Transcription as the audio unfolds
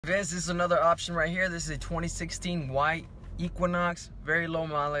This is another option right here. This is a 2016 white Equinox, very low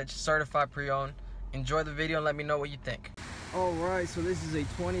mileage, certified pre-owned. Enjoy the video and let me know what you think. Alright, so this is a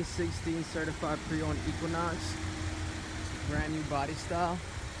 2016 certified pre-owned Equinox. Brand new body style.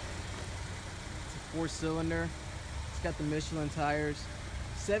 It's a 4-cylinder. It's got the Michelin tires,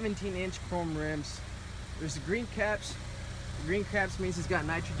 17-inch chrome rims. There's the green caps. The green caps means it's got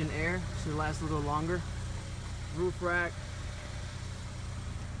nitrogen air, so it lasts a little longer. Roof rack.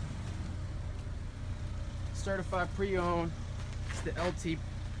 Certified pre-owned. It's the LT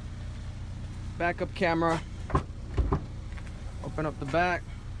backup camera. Open up the back.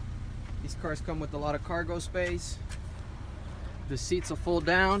 These cars come with a lot of cargo space. The seats will fold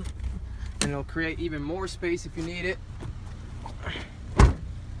down and it'll create even more space if you need it.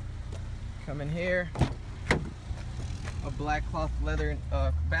 Come in here. A black cloth leather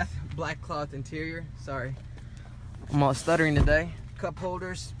black cloth interior. Sorry, I'm all stuttering today. Cup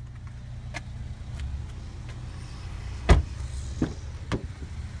holders.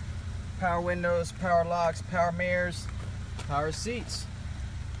 Power windows, power locks, power mirrors, power seats.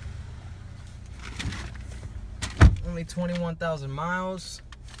 Only 21,000 miles.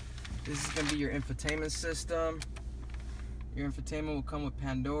 This is going to be your infotainment system. Your infotainment will come with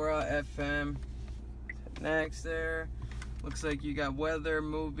Pandora, FM. Next there. Looks like you got weather,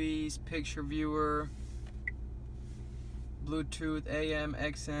 movies, picture viewer, Bluetooth, AM,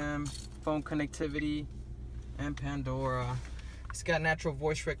 XM, phone connectivity, and Pandora. It's got natural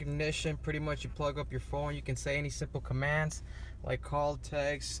voice recognition. Pretty much you plug up your phone, you can say any simple commands like call,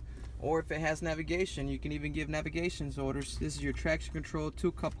 text, or if it has navigation, you can even give navigation orders. This is your traction control,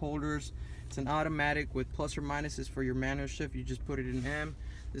 2 cup holders. It's an automatic with plus or minuses for your manual shift. You just put it in M.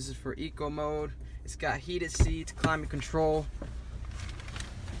 This is for eco mode. It's got heated seats, climate control.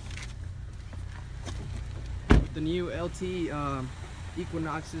 The new LT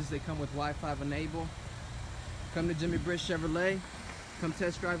Equinoxes, they come with Wi-Fi enable. Come to Jimmy Britt Chevrolet. Come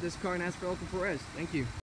test drive this car and ask for Uncle Perez. Thank you.